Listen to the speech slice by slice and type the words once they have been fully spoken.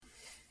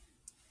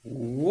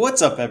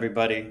What's up,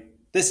 everybody?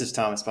 This is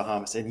Thomas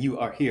Bahamas, and you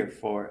are here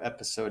for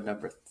episode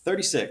number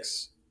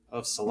 36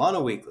 of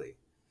Solana Weekly.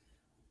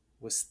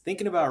 Was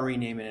thinking about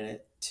renaming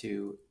it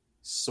to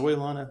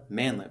Solana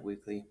Manlet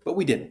Weekly, but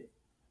we didn't.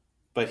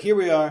 But here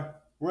we are.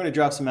 We're going to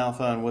drop some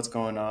alpha on what's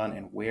going on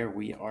and where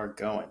we are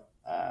going.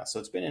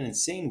 So it's been an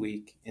insane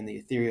week in the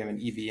Ethereum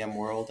and EVM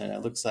world, and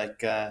it looks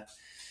like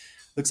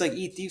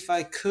ETH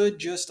DeFi could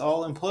just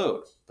all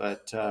implode.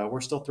 But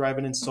we're still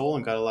thriving in Sol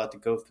and got a lot to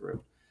go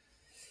through.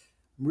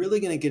 I'm really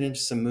going to get into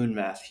some moon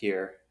math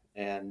here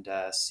and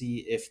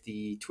see if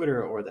the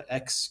Twitter or the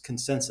X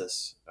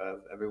consensus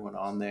of everyone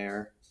on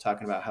there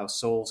talking about how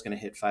Sol is going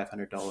to hit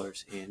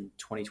 $500 in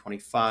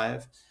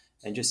 2025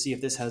 and just see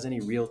if this has any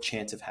real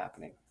chance of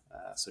happening.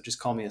 So just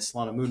call me a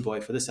Solana Moon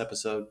Boy for this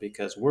episode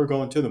because we're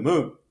going to the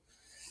moon.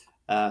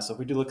 So if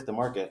we do look at the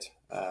market,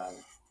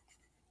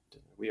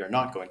 we are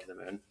not going to the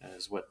moon,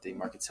 is what the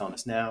market's telling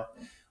us now.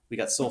 We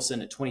got Sol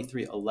sitting at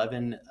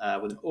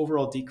 23.11 with an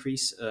overall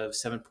decrease of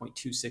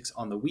 7.26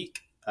 on the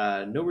week.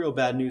 No real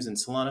bad news in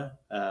Solana,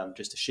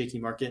 just a shaky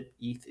market.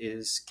 ETH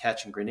is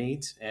catching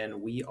grenades,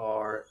 and we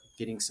are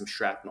getting some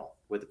shrapnel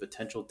with the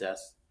potential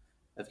death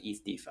of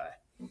ETH DeFi.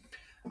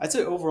 I'd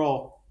say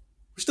overall,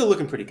 we're still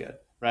looking pretty good,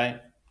 right?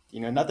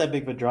 Not that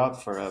big of a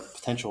drop for a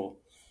potential,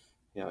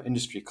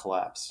 industry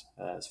collapse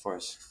as far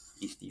as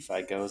ETH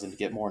DeFi goes. And to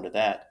get more into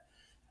that,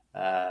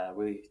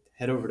 we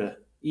head over to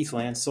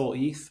ETHland, Sol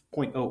ETH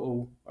 0.00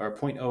 or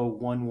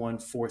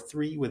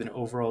 0.01143 with an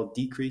overall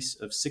decrease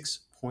of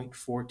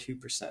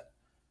 6.42%.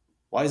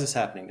 Why is this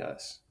happening to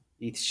us?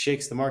 ETH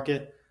shakes the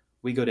market,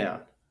 we go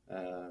down.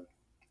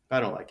 I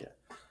don't like it.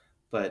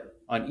 But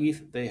on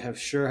ETH, they have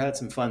sure had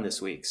some fun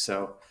this week.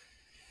 So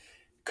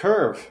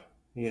Curve,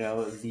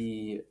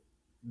 the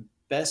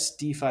best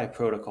DeFi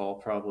protocol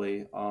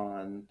probably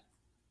on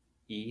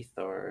ETH,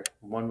 or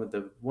one of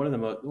the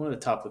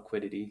top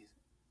liquidity,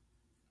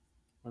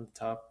 one of the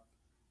top,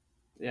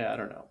 I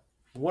don't know,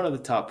 one of the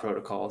top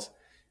protocols.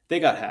 They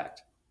got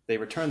hacked. They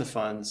returned the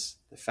funds.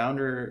 The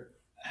founder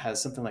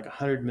has something like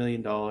 $100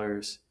 million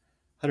maxed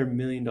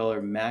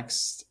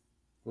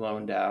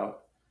loaned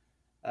out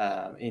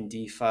in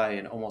DeFi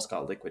and almost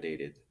got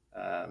liquidated.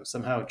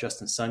 Somehow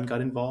Justin Sun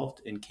got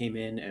involved and came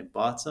in and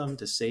bought some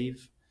to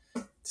save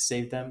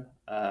them.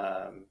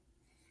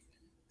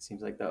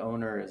 Seems like the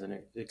owner is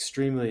an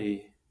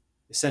extremely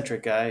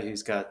eccentric guy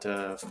who's got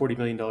 $40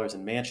 million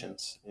in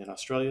mansions in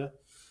Australia.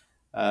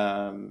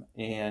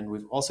 And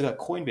we've also got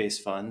Coinbase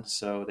Fund.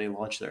 So they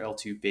launched their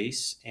L2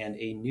 base, and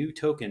a new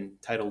token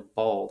titled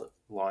Bald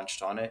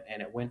launched on it,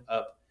 and it went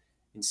up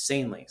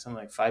insanely, something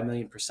like 5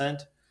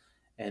 million%.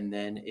 And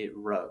then it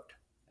rugged,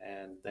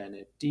 and then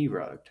it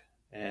derugged.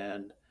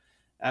 And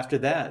after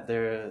that,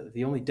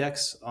 the only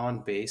DEX on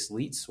base,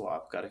 Leet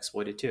Swap, got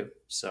exploited too.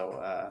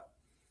 So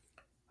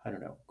I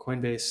don't know.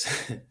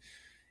 Coinbase,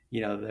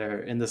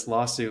 they're in this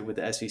lawsuit with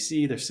the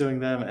SEC. They're suing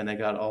them, and they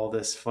got all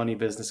this funny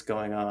business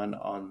going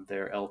on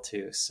their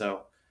L2.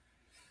 So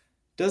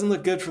doesn't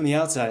look good from the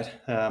outside.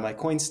 My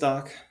coin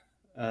stock,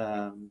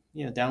 down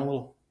a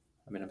little.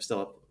 I mean, I'm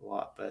still up a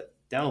lot, but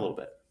down a little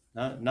bit.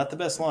 Not the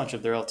best launch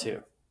of their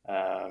L2.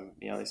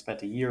 They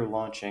spent a year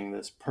launching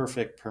this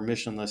perfect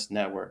permissionless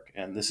network,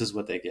 and this is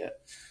what they get.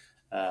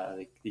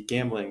 The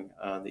gambling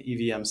on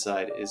the EVM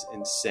side is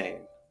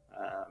insane.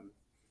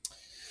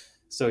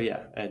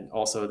 And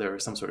also there were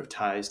some sort of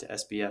ties to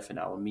SBF and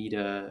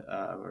Alameda,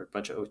 or a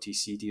bunch of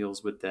OTC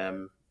deals with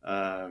them.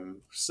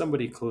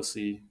 Somebody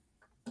closely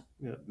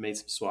made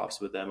some swaps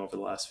with them over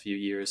the last few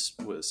years.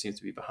 Seems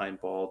to be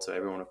behind Bald, so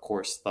everyone, of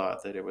course,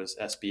 thought that it was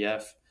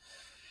SBF.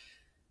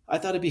 I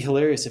thought it'd be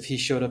hilarious if he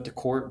showed up to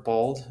court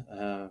bald,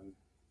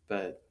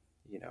 but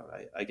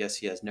I guess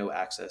he has no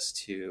access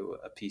to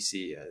a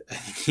PC.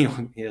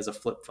 He has a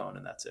flip phone,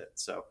 and that's it.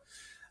 So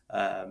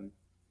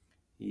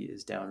he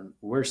is down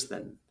worse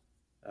than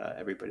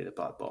everybody that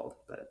bought bald,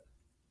 but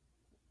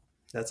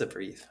that's it for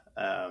ETH.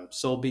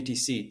 Sol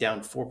BTC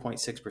down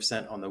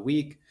 4.6% on the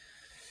week.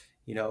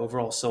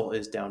 Overall Sol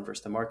is down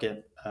versus the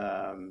market.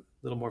 A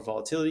little more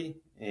volatility,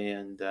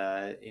 and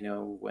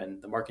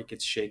when the market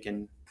gets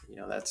shaken,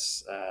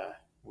 that's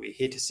we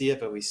hate to see it,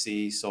 but we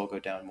see Sol go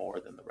down more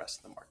than the rest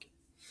of the market.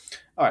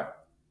 All right,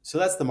 so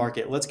that's the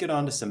market. Let's get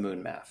on to some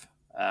moon math.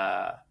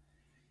 I've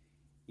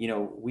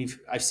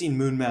seen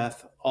moon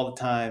math all the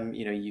time.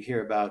 You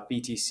hear about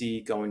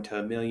BTC going to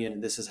 1 million,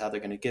 and this is how they're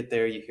going to get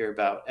there. You hear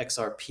about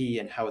XRP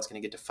and how it's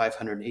going to get to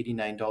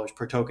 $589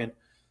 per token.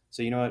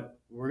 So you know what?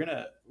 We're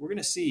gonna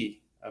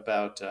see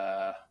about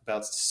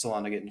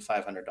Solana getting to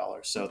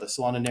 $500. So the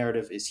Solana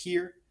narrative is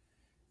here,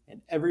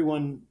 and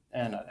everyone,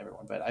 and not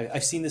everyone, but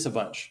I've seen this a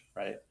bunch,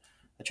 right?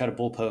 I try to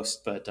bull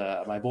post, but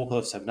my bull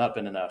posts have not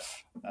been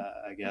enough,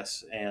 I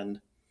guess. And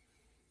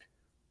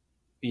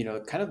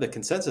kind of the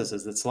consensus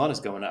is that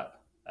Solana's going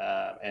up,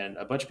 and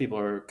a bunch of people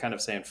are kind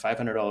of saying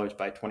 $500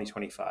 by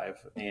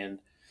 2025. And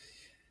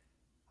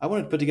I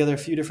wanted to put together a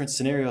few different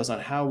scenarios on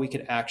how we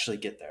could actually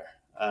get there,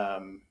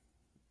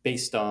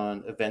 based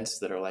on events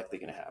that are likely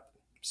going to happen.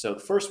 So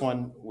the first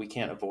one we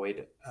can't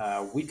avoid.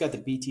 We've got the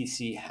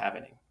BTC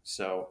halvening.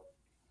 So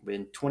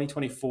In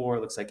 2024,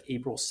 it looks like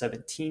April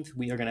 17th,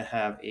 we are going to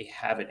have a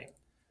halvening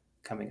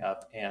coming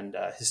up. And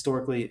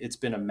historically, it's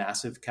been a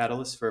massive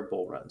catalyst for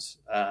bull runs.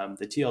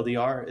 The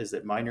TLDR is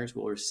that miners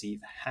will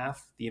receive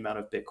half the amount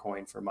of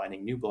Bitcoin for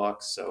mining new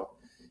blocks. So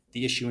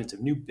the issuance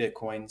of new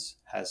Bitcoins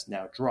has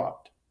now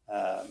dropped.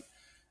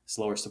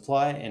 Slower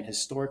supply and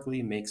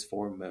historically makes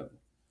for moon.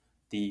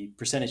 The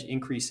percentage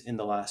increase in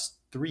the last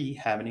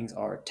three halvenings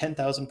are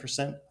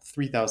 10,000%,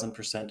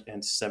 3,000%,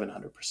 and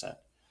 700%.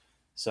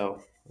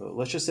 So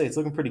let's just say it's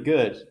looking pretty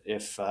good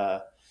if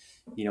if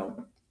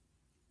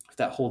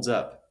that holds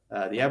up.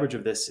 The average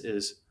of this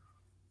is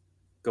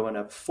going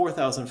up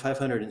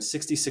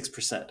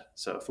 4,566%.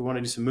 So if we want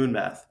to do some moon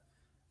math,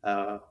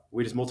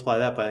 we just multiply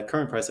that by the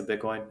current price of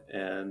Bitcoin,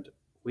 and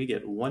we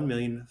get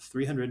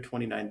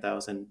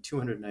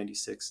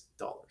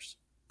 $1,329,296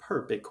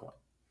 per Bitcoin.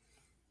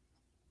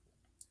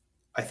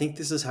 I think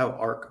this is how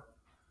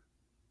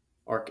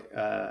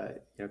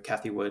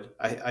Kathy Wood.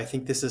 I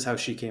think this is how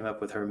she came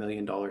up with her $1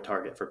 million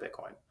target for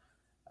Bitcoin.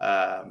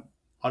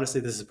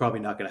 Honestly, this is probably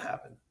not going to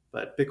happen,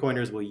 but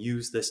Bitcoiners will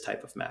use this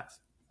type of math,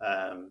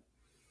 and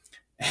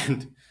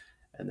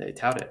they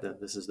tout it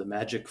that this is the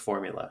magic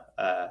formula.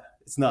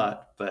 It's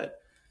not, but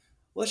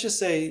let's just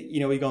say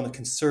we go on the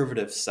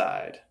conservative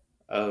side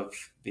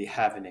of the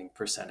halvening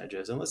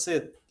percentages, and let's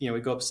say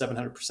we go up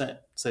 700%.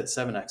 Say it's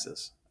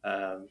 7x's.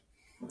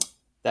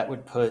 That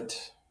would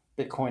put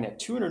Bitcoin at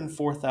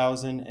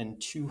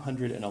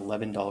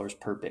 $204,211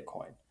 per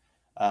Bitcoin.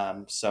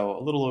 So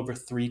a little over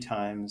 3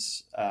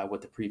 times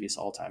what the previous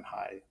all-time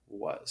high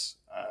was.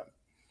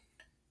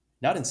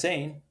 Not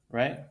insane,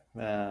 right?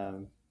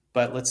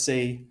 But let's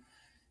say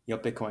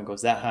Bitcoin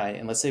goes that high,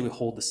 and let's say we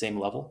hold the same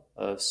level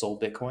of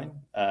sold Bitcoin.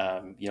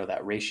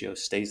 That ratio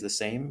stays the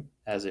same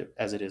as it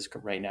is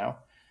right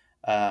now.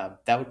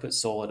 That would put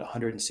SOL at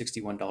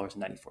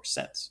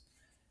 $161.94.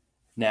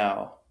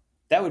 Now,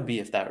 that would be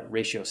if that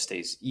ratio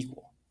stays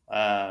equal.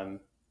 I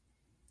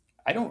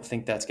don't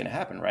think that's going to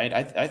happen, right?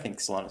 I think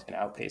Solana is going to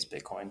outpace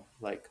Bitcoin.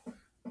 Like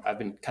I've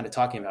been kind of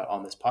talking about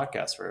on this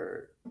podcast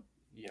for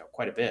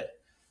quite a bit.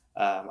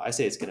 I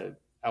say it's going to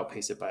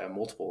outpace it by a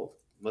multiple.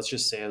 Let's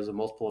just say it was a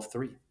multiple of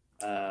 3.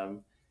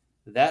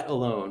 That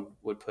alone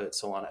would put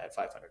Solana at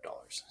 $500.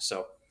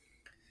 So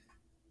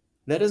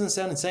that doesn't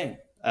sound insane,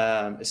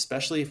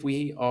 especially if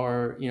we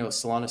are,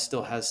 Solana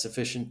still has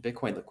sufficient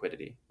Bitcoin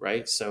liquidity,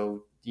 right?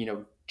 So,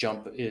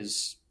 Jump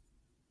is,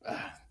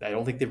 I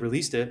don't think they've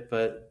released it,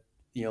 but,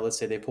 let's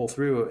say they pull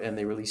through and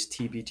they release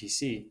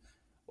TBTC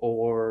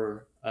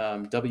or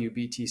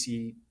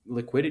WBTC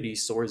liquidity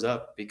soars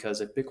up,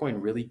 because if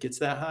Bitcoin really gets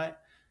that high,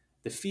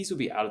 the fees would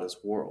be out of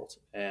this world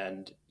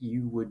and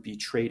you would be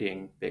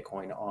trading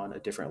Bitcoin on a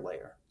different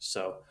layer.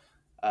 So,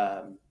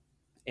 I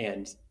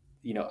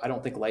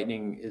don't think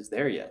Lightning is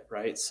there yet,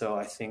 right? So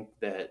I think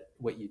that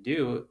what you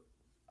do,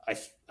 I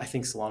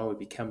think Solana would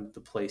become the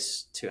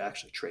place to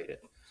actually trade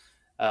it.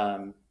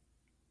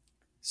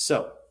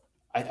 So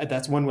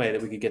that's one way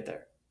that we could get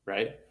there,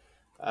 right?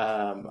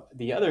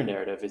 The other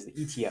narrative is the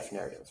ETF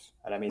narrative.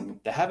 And I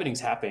mean, the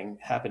halvening's happening.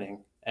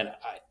 And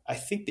I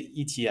think the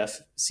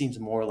ETF seems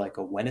more like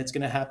a when it's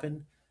going to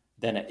happen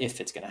than a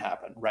if it's going to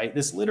happen, right?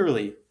 This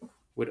literally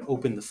would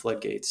open the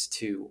floodgates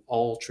to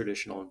all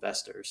traditional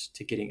investors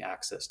to getting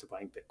access to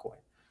buying Bitcoin.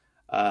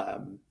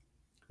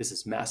 This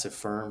is massive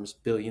firms,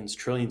 billions,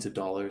 trillions of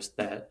dollars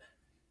that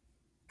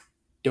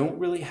don't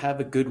really have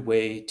a good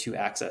way to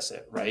access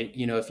it, right?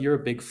 If you're a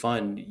big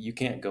fund, you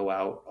can't go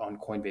out on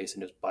Coinbase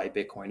and just buy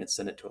Bitcoin and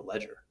send it to a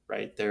ledger,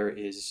 right? There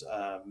is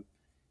a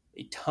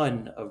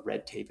ton of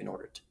red tape in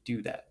order to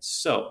do that.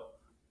 So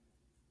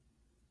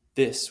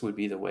this would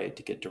be the way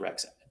to get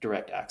direct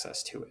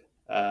access to it.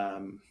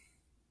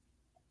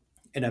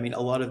 And I mean,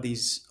 a lot of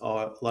these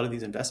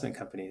investment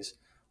companies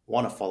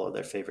want to follow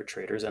their favorite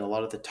traders, and a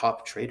lot of the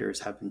top traders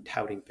have been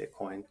touting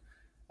Bitcoin.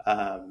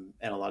 And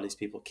a lot of these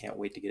people can't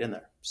wait to get in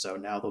there. So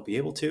now they'll be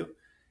able to.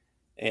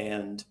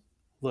 And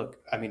look,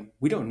 I mean,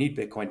 we don't need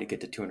Bitcoin to get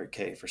to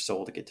 200K for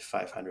SOL to get to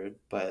 500,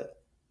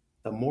 but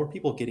the more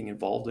people getting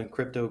involved in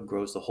crypto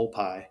grows the whole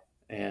pie,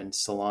 and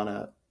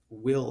Solana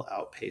will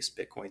outpace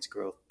Bitcoin's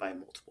growth by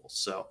multiples.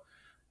 So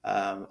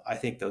I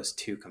think those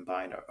two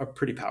combined are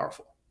pretty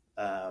powerful.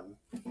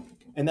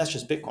 And that's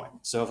just Bitcoin.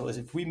 So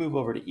if we move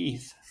over to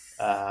ETH,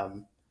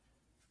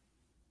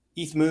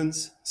 ETH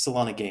moons,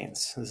 Solana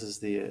gains. This is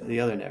the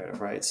other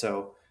narrative, right?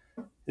 So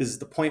this is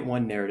the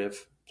 0.1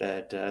 narrative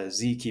that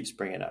Z keeps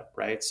bringing up,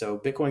 right? So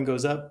Bitcoin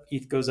goes up,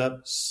 ETH goes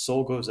up,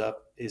 SOL goes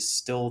up is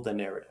still the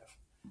narrative.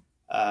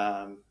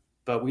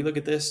 But we look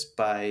at this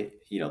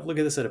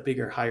at a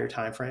bigger, higher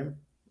time frame.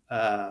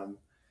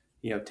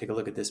 Take a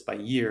look at this by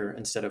year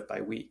instead of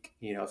by week.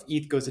 If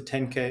ETH goes to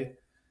 10K,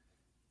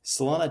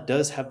 Solana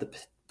does have the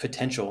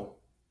potential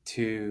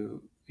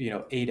to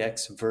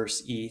 8x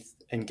versus ETH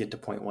and get to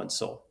 0.1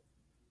 SOL.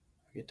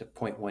 Get to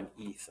 0.1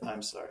 ETH.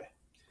 I'm sorry,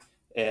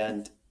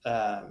 and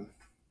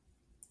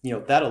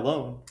that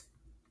alone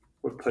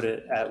would put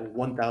it at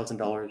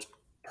 $1,000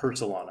 per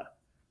Solana.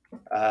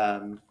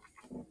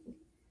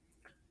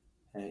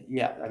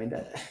 Yeah, I mean,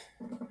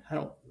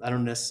 I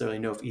don't necessarily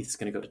know if ETH is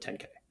going to go to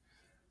 10K.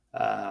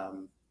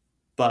 Um,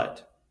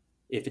 but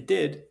if it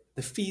did,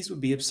 the fees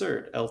would be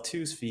absurd.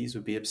 L2's fees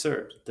would be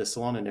absurd. The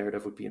Solana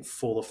narrative would be in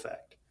full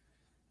effect.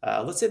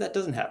 Let's say that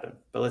doesn't happen,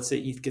 but let's say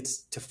ETH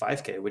gets to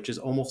 5K, which is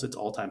almost its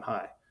all-time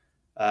high.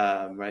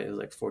 Right, it was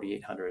like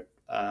 4,800.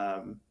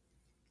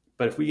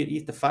 But if we get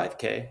ETH to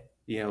 5K,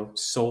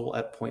 Sol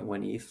at point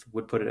 0.1 ETH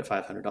would put it at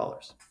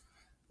 $500.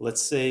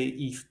 Let's say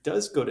ETH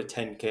does go to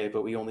 10K,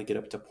 but we only get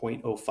up to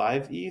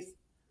 0.05 ETH,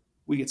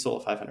 we get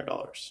Sol at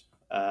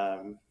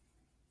 $500.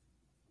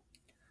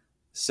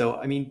 So,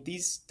 I mean,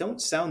 these don't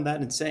sound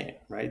that insane,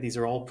 right? These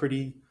are all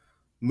pretty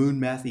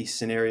moon mathy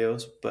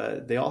scenarios,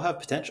 but they all have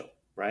potential,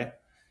 right?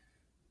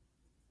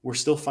 We're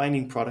still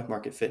finding product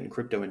market fit in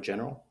crypto in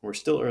general. We're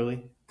still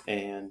early,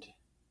 and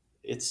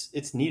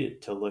it's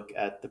needed to look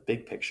at the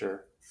big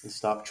picture and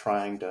stop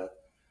trying to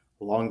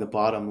along the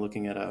bottom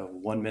looking at a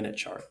 1 minute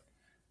chart.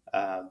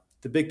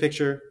 The big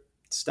picture,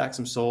 stack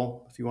some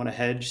Sol. If you want to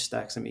hedge,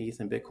 stack some ETH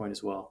and Bitcoin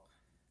as well,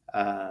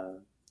 uh,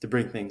 to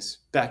bring things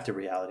back to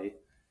reality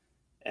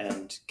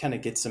and kind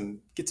of get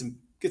some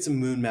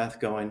moon math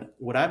going.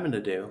 What I'm going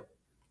to do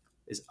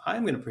is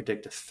I'm going to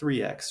predict a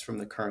 3x from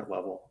the current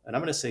level, and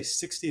I'm going to say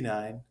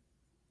 $69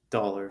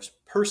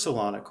 per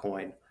Solana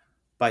coin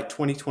by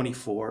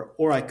 2024,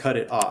 or I cut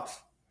it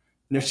off.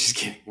 No, just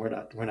kidding. We're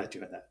not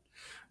doing that.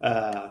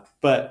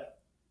 But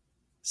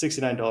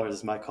 $69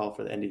 is my call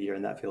for the end of the year,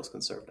 and that feels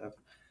conservative.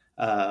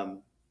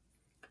 Um,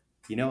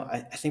 I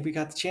think we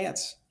got the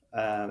chance.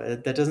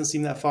 That doesn't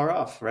seem that far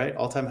off, right?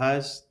 All time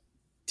highs,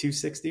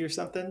 260 or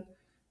something.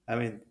 I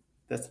mean,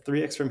 that's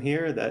 3x from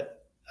here.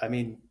 I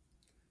mean,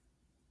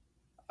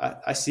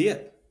 I see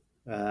it.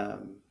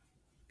 Um,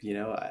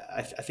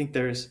 I think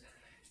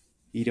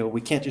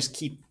we can't just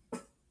keep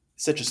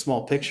such a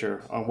small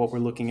picture on what we're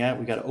looking at.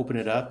 We got to open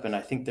it up, and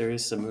I think there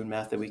is some moon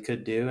math that we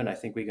could do, and I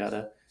think we got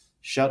to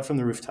shout from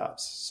the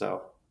rooftops.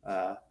 So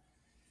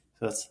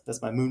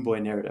that's my moon boy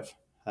narrative.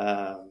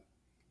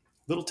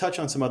 Little touch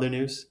on some other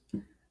news.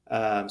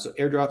 So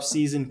airdrop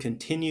season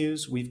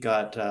continues. We've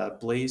got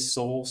Blaze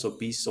Sol, so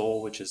B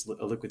Sol, which is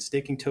a liquid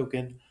staking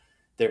token.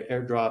 Their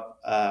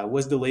airdrop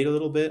was delayed a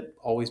little bit.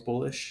 Always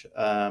bullish.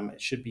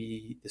 It should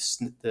be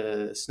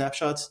the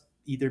snapshots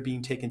either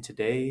being taken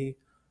today,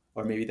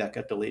 or maybe that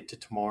got delayed to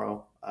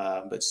tomorrow.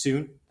 But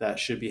soon that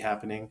should be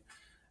happening.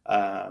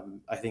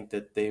 I think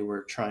that they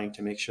were trying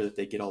to make sure that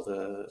they get all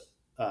the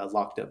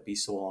locked up B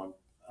Sol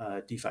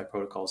on DeFi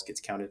protocols gets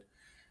counted.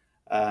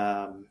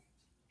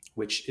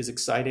 Which is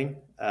exciting.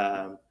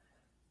 I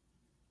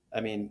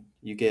mean,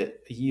 you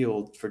get a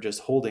yield for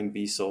just holding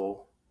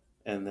BSOL,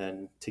 and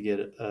then to get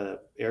a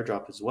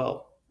airdrop as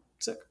well.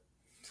 Sick.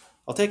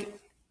 I'll take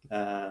it.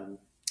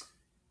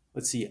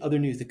 Let's see. Other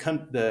news: the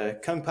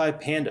Kung Pai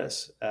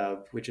Pandas,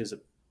 which is a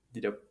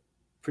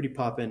pretty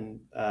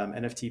poppin'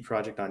 NFT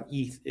project on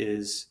ETH,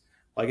 is,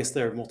 well, I guess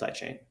they're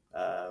multi-chain,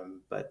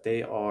 but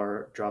they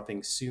are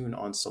dropping soon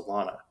on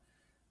Solana.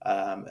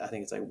 I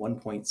think it's like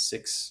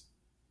 1.6.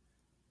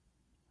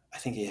 I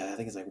think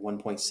it's like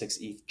 1.6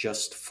 ETH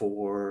just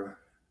for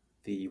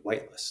the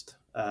whitelist.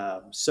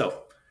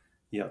 So,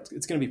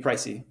 it's going to be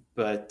pricey,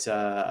 but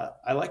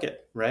I like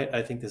it, right?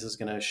 I think this is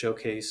going to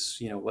showcase,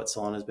 what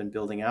Solana has been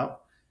building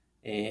out.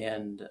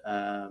 And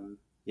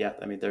yeah,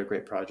 I mean, they're a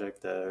great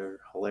project.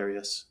 They're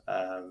hilarious.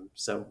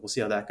 So we'll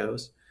see how that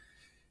goes.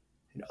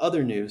 In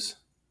other news,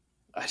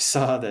 I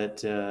saw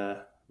that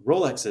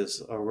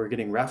Rolexes were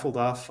getting raffled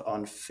off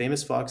on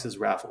Famous Fox's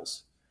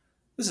raffles.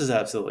 This is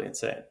absolutely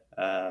insane.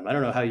 I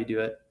don't know how you do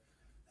it.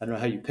 I don't know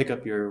how you pick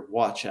up your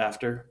watch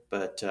after,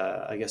 but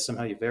I guess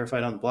somehow you verify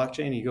it on the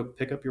blockchain and you go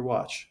pick up your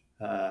watch.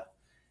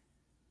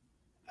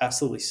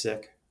 Absolutely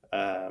sick.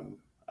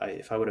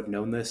 If I would have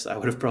known this, I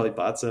would have probably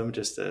bought some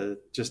just to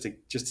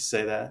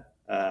say that.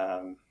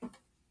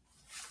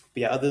 But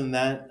yeah, other than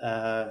that,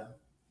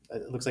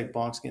 it looks like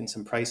Bonk's getting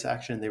some price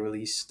action. They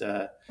released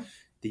the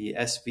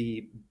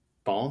SV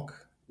Bonk,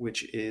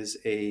 which is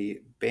a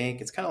bank.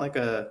 It's kind of like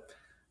a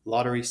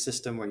lottery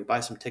system where you buy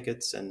some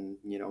tickets, and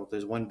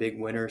there's one big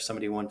winner.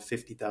 Somebody won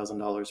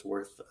 $50,000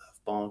 worth of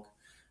Bonk.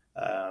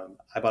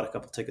 I bought a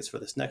couple tickets for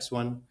this next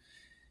one,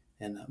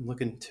 and I'm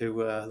looking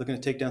to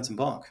take down some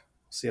Bonk.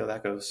 See how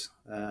that goes.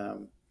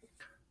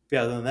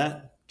 Yeah, other than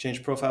that,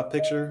 change profile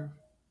picture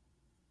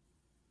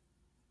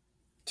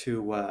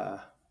to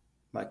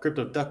my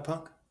crypto duck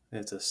punk.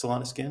 It's a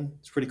Solana skin.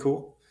 It's pretty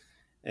cool,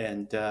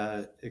 and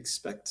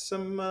expect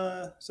some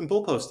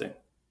bull posting.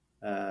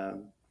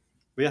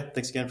 But yeah,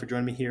 thanks again for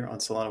joining me here on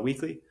Solana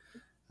Weekly.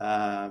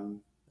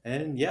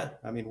 And yeah,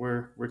 I mean,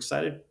 we're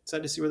excited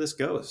to see where this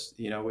goes.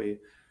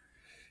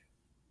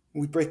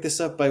 We break this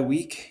up by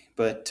week,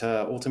 but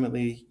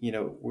ultimately,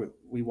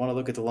 we want to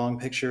look at the long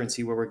picture and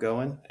see where we're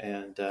going,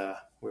 and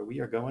where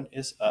we are going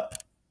is up.